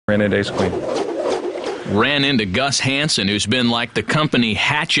Ran into ace queen. Ran into Gus Hansen, who's been like the company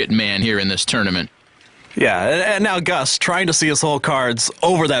hatchet man here in this tournament. Yeah, and now Gus, trying to see his whole cards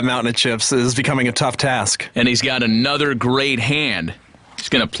over that mountain of chips is becoming a tough task. And he's got another great hand. He's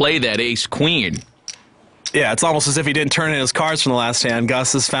going to play that ace-queen. Yeah, it's almost as if he didn't turn in his cards from the last hand.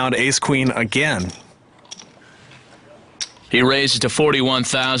 Gus has found ace-queen again. He raises to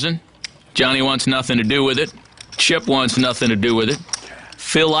 41,000. Johnny wants nothing to do with it. Chip wants nothing to do with it.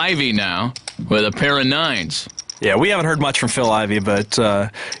 Phil Ivey now with a pair of nines. Yeah, we haven't heard much from Phil Ivey, but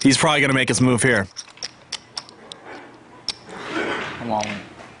he's probably going to make his move here. Come on.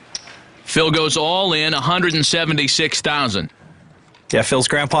 Phil goes all in, 176,000. Yeah, Phil's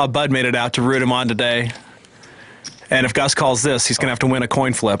grandpa Bud made it out to root him on today. And if Gus calls this, he's going to have to win a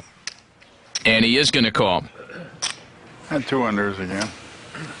coin flip. And he is going to call. And 2 unders again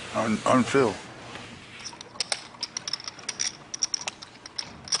on Phil.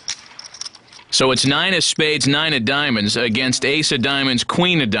 So it's 9 of spades, 9 of diamonds against ace of diamonds,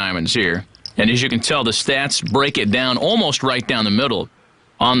 queen of diamonds here. And as you can tell, the stats break it down almost right down the middle.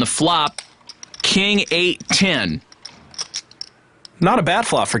 On the flop, king 8-10. Not a bad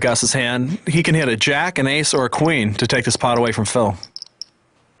flop for Gus's hand. He can hit a jack, an ace, or a queen to take this pot away from Phil.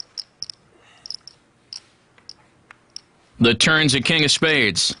 The turn's a king of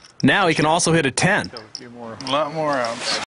spades. Now he can also hit a 10. A lot more outs.